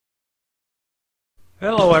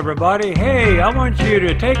Hello everybody. Hey, I want you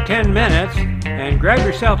to take 10 minutes and grab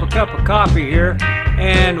yourself a cup of coffee here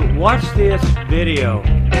and watch this video.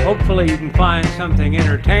 Hopefully you can find something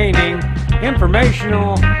entertaining,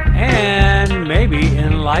 informational, and maybe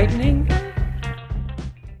enlightening.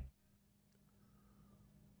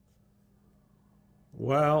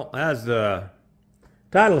 Well, as the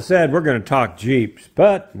title said, we're going to talk Jeeps,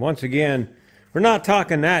 but once again, we're not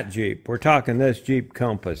talking that Jeep. We're talking this Jeep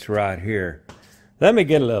Compass right here. Let me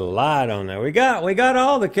get a little light on that. We got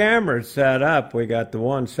all the cameras set up. We got the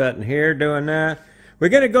one sitting here doing that. We're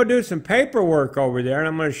going to go do some paperwork over there, and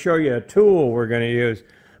I'm going to show you a tool we're going to use.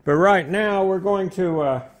 But right now, we're going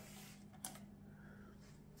to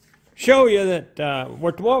show you that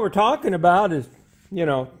what we're talking about is, you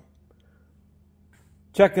know,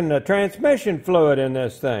 checking the transmission fluid in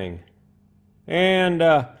this thing. And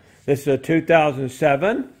this is a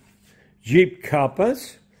 2007 Jeep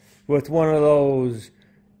Compass with one of those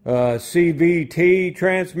CVT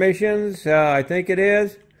transmissions, I think it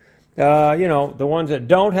is. You know, the ones that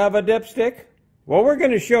don't have a dipstick. Well, we're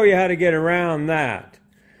going to show you how to get around that.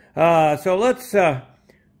 So let's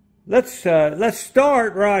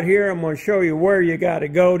start right here. I'm going to show you where you got to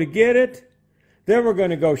go to get it. Then we're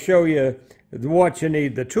going to go show you what you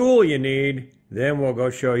need, the tool you need. Then we'll go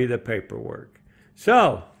show you the paperwork.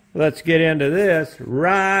 So let's get into this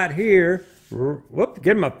right here. Whoop,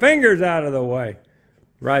 get my fingers out of the way.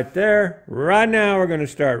 Right there. Right now we're going to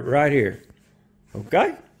start right here.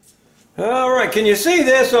 Okay? All right, can you see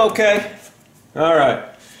this okay? All right.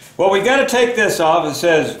 Well, we got to take this off. It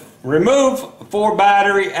says remove for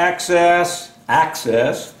battery access,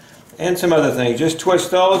 and some other things. Just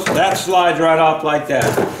twist those. That slides right off like that.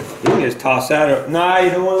 You can just toss that up. Nah, you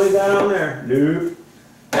don't want to leave that on there. Nope.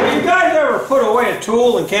 Have you guys ever put away a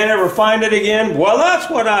tool and can't ever find it again? Well, that's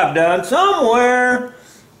what I've done somewhere.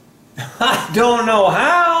 I don't know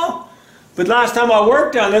how, but last time I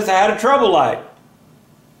worked on this, I had a trouble light.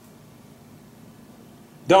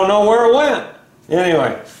 Don't know where it went.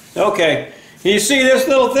 Anyway, okay. You see this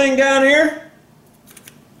little thing down here?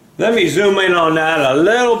 Let me zoom in on that a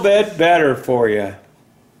little bit better for you.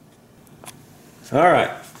 All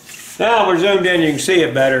right. Now we're zoomed in, you can see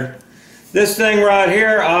it better. This thing right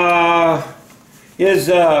here is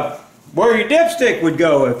where your dipstick would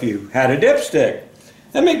go if you had a dipstick.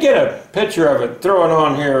 Let me get a picture of it, throw it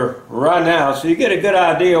on here right now so you get a good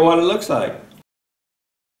idea of what it looks like.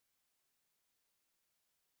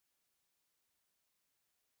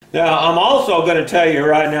 Now, I'm also going to tell you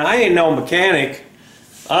right now, I ain't no mechanic.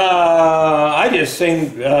 I just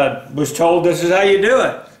was told this is how you do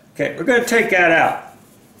it. Okay, we're going to take that out.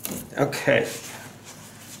 Okay,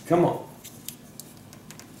 come on.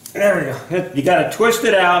 There we go. You got to twist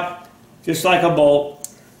it out, just like a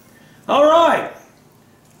bolt. All right.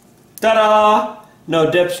 Ta-da!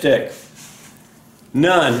 No dipstick.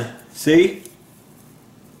 None. See?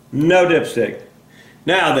 No dipstick.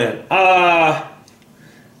 Now then,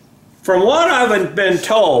 from what I've been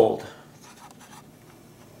told,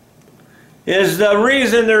 is the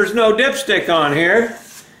reason there's no dipstick on here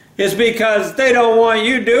is because they don't want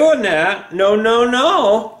you doing that. No, no,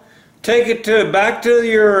 no. Take it back to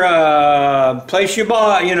your place you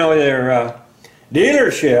bought, you know, their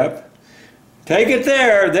dealership. Take it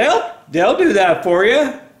there. They'll do that for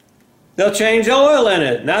you. They'll change the oil in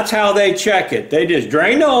it. And that's how they check it. They just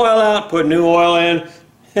drain the oil out, put new oil in.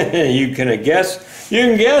 You can guess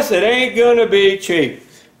it ain't going to be cheap.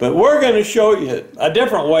 But we're going to show you a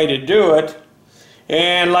different way to do it.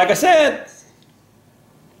 And like I said,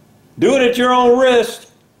 do it at your own risk.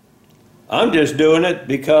 I'm just doing it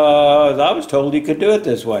because I was told you could do it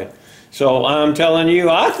this way. So I'm telling you,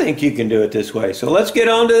 I think you can do it this way. So let's get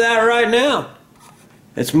on to that right now.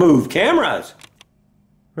 Let's move cameras.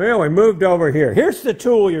 Well, we moved over here. Here's the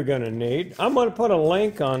tool you're going to need. I'm going to put a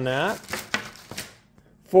link on that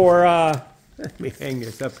for, let me hang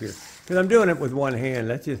this up here. Because I'm doing it with one hand.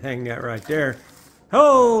 Let's just hang that right there.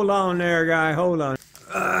 Hold on there, guy. Hold on.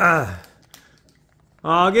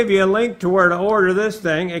 I'll give you a link to where to order this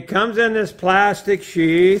thing. It comes in this plastic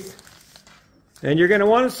sheath. And you're going to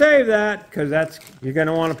want to save that because you're going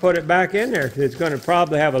to want to put it back in there. It's going to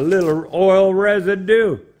probably have a little oil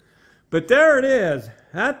residue. But there it is.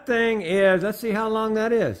 That thing is, let's see how long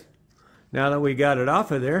that is. Now that we got it off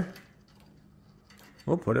of there,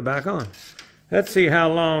 we'll put it back on. Let's see how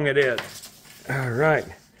long it is. All right.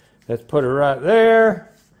 Let's put it right there.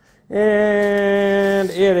 And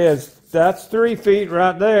it is, that's 3 feet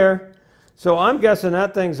right there. So I'm guessing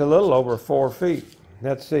that thing's a little over 4 feet.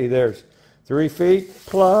 Let's see, there's 3 feet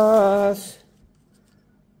plus,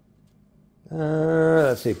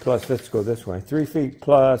 let's see, plus, let's go this way. 3 feet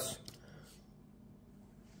plus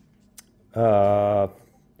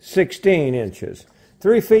 16 inches.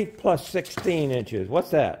 3 feet plus 16 inches. What's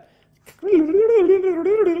that?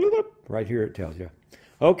 Right here it tells you.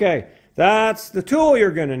 Okay, that's the tool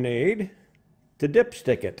you're going to need to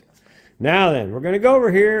dipstick it. Now then, we're going to go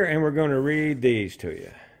over here and we're going to read these to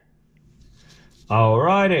you.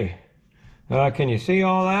 Alrighty. Can you see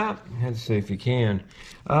all that? Let's see if you can.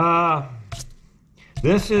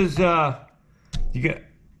 This is, you get,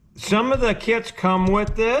 some of the kits come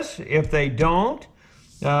with this. If they don't,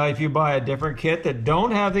 if you buy a different kit that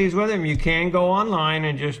don't have these with them, you can go online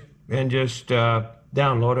and just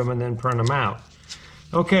download them and then print them out.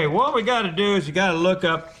 Okay, what we got to do is you got to look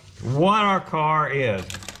up what our car is.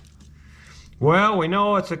 Well, we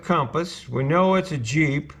know it's a compass. We know it's a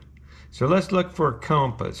Jeep. So let's look for a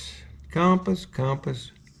compass. Compass,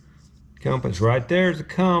 compass, compass. Right there's the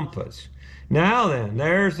compass. Now then,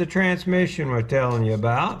 there's the transmission we're telling you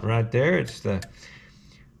about. Right there, it's the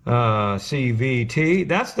CVT.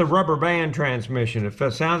 That's the rubber band transmission. If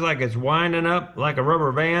it sounds like it's winding up like a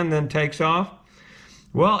rubber band, then takes off.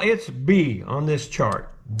 Well, it's B on this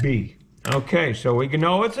chart. B. Okay, so we can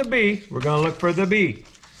know it's a B. We're going to look for the B.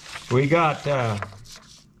 We got,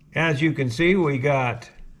 as you can see, we got,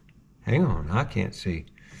 hang on, I can't see.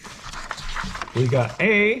 We got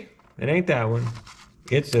A. It ain't that one.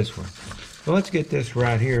 It's this one. So let's get this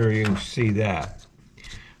right here. You can see that.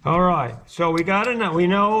 All right. So we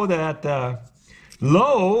know that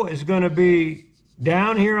low is going to be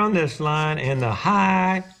down here on this line, and the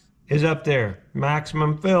high is up there.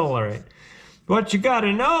 Maximum fill rate. What you got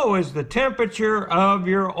to know is the temperature of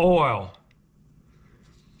your oil.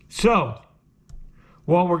 So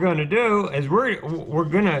what we're going to do is we're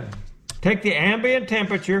going to take the ambient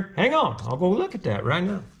temperature. Hang on. I'll go look at that right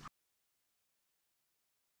now.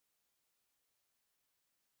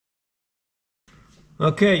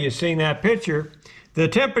 Okay, you've seen that picture. The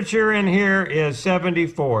temperature in here is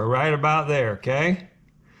 74, right about there, okay?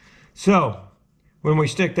 So, when we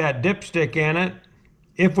stick that dipstick in it,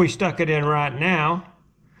 if we stuck it in right now,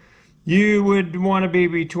 you would want to be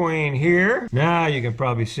between here. Now you can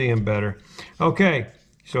probably see them better. Okay,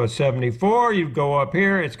 so it's 74, you go up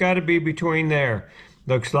here, it's got to be between there.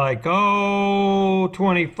 Looks like,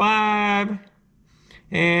 25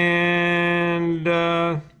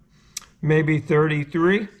 and maybe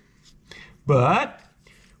 33. But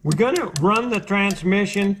we're going to run the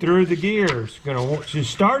transmission through the gears. Going to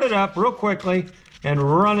just start it up real quickly and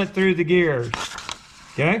run it through the gears.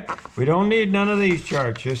 Okay? We don't need none of these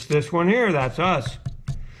charts, just this one here, that's us.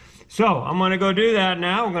 So I'm going to go do that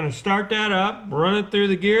now. We're going to start that up, run it through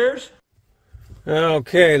the gears.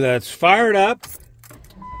 Okay, let's fire it up.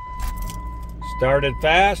 Started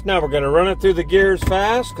fast. Now we're going to run it through the gears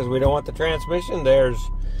fast because we don't want the transmission. There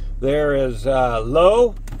is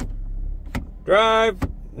low, drive,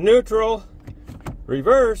 neutral,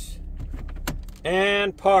 reverse,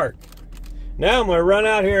 and park. Now I'm going to run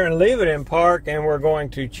out here and leave it in park, and we're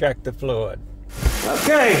going to check the fluid.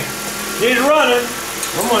 Okay, he's running.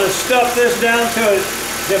 I'm going to stuff this down till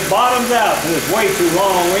it bottoms out because it's way too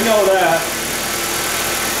long. We know that.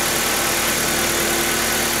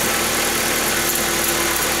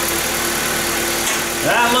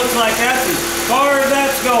 That looks like that's as far as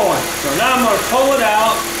that's going. So now I'm going to pull it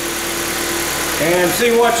out and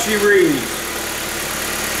see what she reads.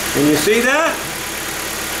 Can you see that?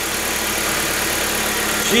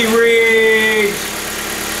 She reads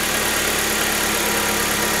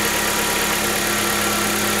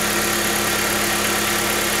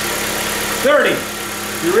 30.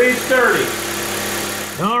 She reads 30.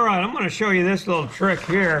 All right, I'm going to show you this little trick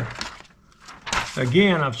here.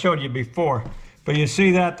 Again, I've showed you before. But you see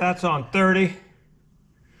that? That's on 30.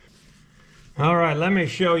 All right, let me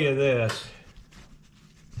show you this.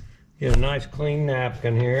 Get a nice clean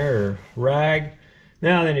napkin here, or rag.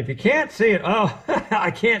 Now then, if you can't see it, I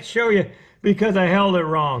can't show you because I held it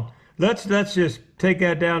wrong. Let's just take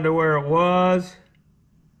that down to where it was.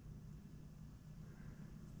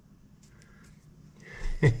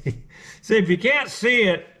 See, if you can't see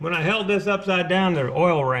it, when I held this upside down, the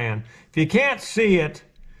oil ran. If you can't see it,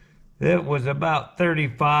 it was about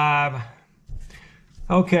 35.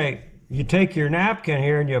 Okay, you take your napkin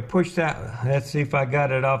here and you push that. Let's see if I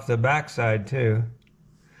got it off the backside too.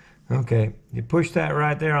 Okay, you push that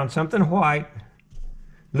right there on something white.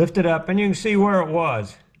 Lift it up and you can see where it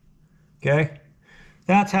was. Okay,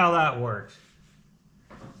 that's how that works.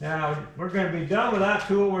 Now, we're going to be done with that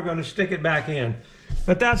tool. We're going to stick it back in.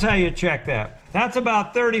 But that's how you check that. That's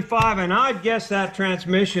about 35, and I'd guess that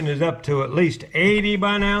transmission is up to at least 80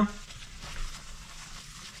 by now,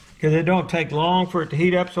 because it don't take long for it to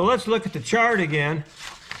heat up. So let's look at the chart again,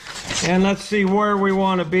 and let's see where we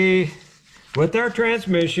want to be with our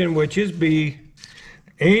transmission, which is B,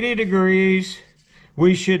 80 degrees,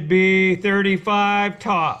 we should be 35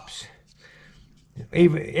 tops.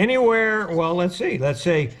 Even anywhere, well, let's see, let's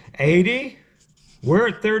say 80, we're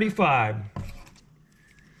at 35.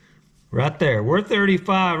 Right there, we're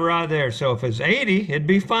 35 right there. So if it's 80, it'd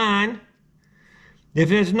be fine.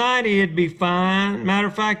 If it's 90, it'd be fine. Matter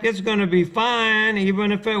of fact, it's going to be fine.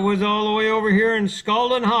 Even if it was all the way over here and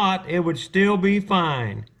scalding hot, it would still be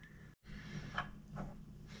fine.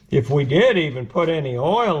 If we did even put any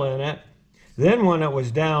oil in it, then when it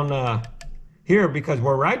was down here, because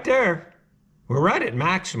we're right there, we're right at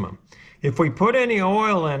maximum. If we put any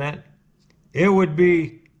oil in it, it would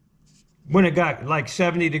be, when it got like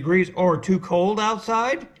 70 degrees or too cold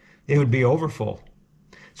outside, it would be overfull.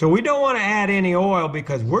 So we don't want to add any oil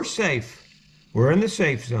because we're safe. We're in the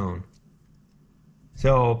safe zone.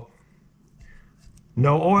 So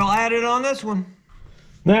no oil added on this one.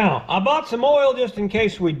 Now, I bought some oil just in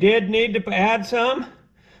case we did need to add some,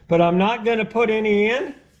 but I'm not going to put any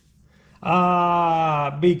in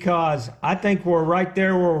because I think we're right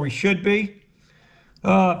there where we should be.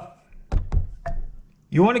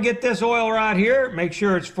 You want to get this oil right here, make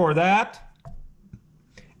sure it's for that.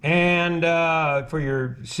 And for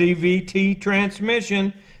your CVT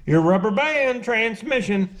transmission, your rubber band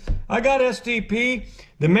transmission. I got STP.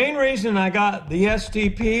 The main reason I got the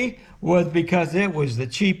STP was because it was the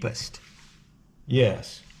cheapest.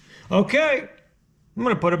 Yes. Okay, I'm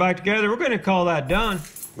going to put it back together. We're going to call that done.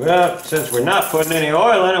 Well, since we're not putting any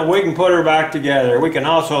oil in it, we can put her back together. We can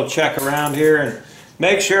also check around here and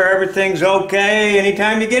make sure everything's okay.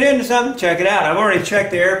 Anytime you get into something, check it out. I've already checked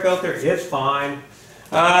the air filter. It's fine.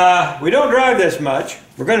 We don't drive this much.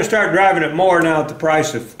 We're going to start driving it more now that the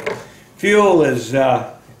price of fuel is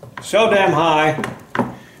so damn high.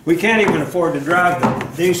 We can't even afford to drive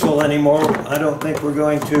the diesel anymore. I don't think we're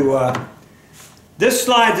going to... This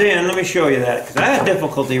slides in. Let me show you that, because I had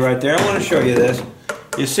difficulty right there. I want to show you this.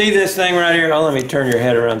 You see this thing right here? Oh, let me turn your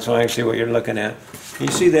head around so I can see what you're looking at. You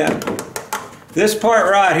see that? This part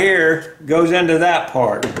right here goes into that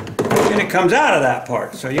part, and it comes out of that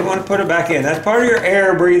part. So you want to put it back in. That's part of your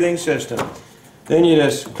air breathing system. Then you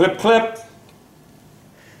just clip, clip,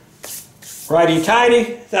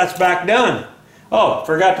 righty-tighty, that's back done. Oh,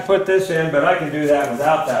 forgot to put this in, but I can do that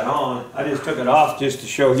without that on. I just took it off just to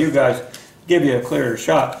show you guys, give you a clearer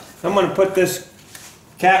shot. I'm going to put this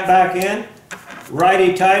cap back in,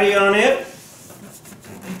 righty-tighty on it.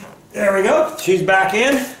 There we go, she's back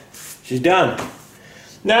in. She's done.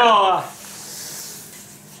 Now,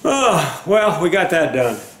 well, we got that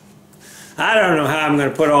done. I don't know how I'm going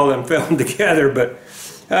to put all them film together, but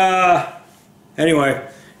anyway.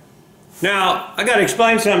 Now, I got to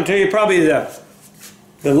explain something to you. Probably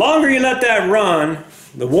the longer you let that run,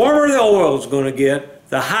 the warmer the oil is going to get,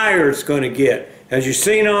 the higher it's going to get. As you've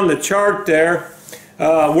seen on the chart there,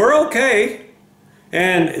 we're okay.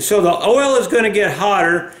 And so the oil is going to get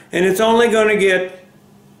hotter, and it's only going to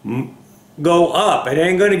go up. It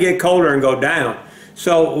ain't going to get colder and go down.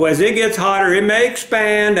 So as it gets hotter, it may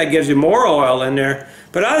expand. That gives you more oil in there.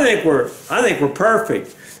 But I think we're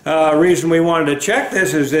perfect. Reason we wanted to check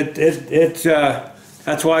this is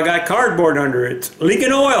that's why I got cardboard under it. It's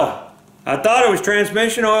leaking oil. I thought it was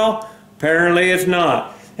transmission oil. Apparently it's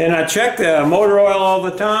not. And I check the motor oil all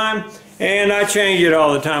the time, and I change it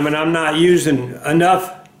all the time, and I'm not using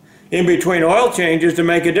enough in between oil changes to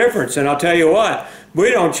make a difference. And I'll tell you what, we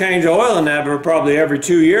don't change oil in that for probably every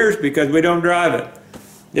 2 years because we don't drive it.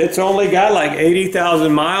 It's only got like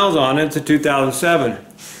 80,000 miles on it. It's a 2007.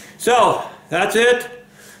 So that's it.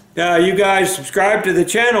 You guys subscribe to the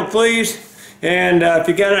channel, please. And if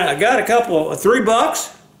you got a couple,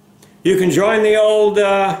 $3, you can join the old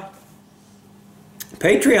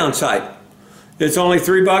Patreon site. It's only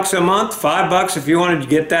 $3 a month, $5 if you wanted to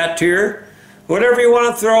get that tier. Whatever you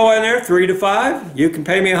want to throw in there, 3 to 5. You can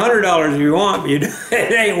pay me $100 if you want. It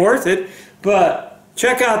ain't worth it. But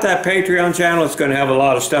check out that Patreon channel. It's going to have a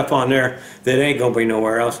lot of stuff on there that ain't going to be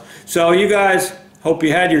nowhere else. So you guys, hope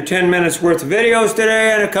you had your 10 minutes worth of videos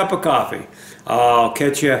today and a cup of coffee. I'll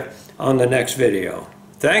catch you on the next video.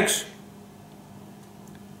 Thanks.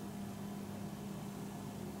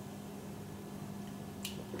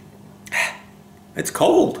 It's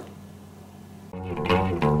cold.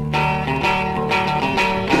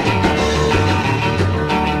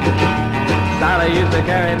 Sally used to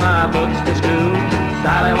carry my books to school.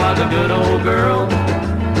 Sally was a good old girl.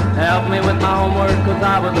 Helped me with my homework 'cause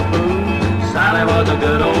I was a fool. Sally was a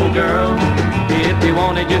good old girl. If you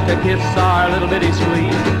wanted just a kiss or a little bitty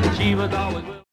squeeze, she was always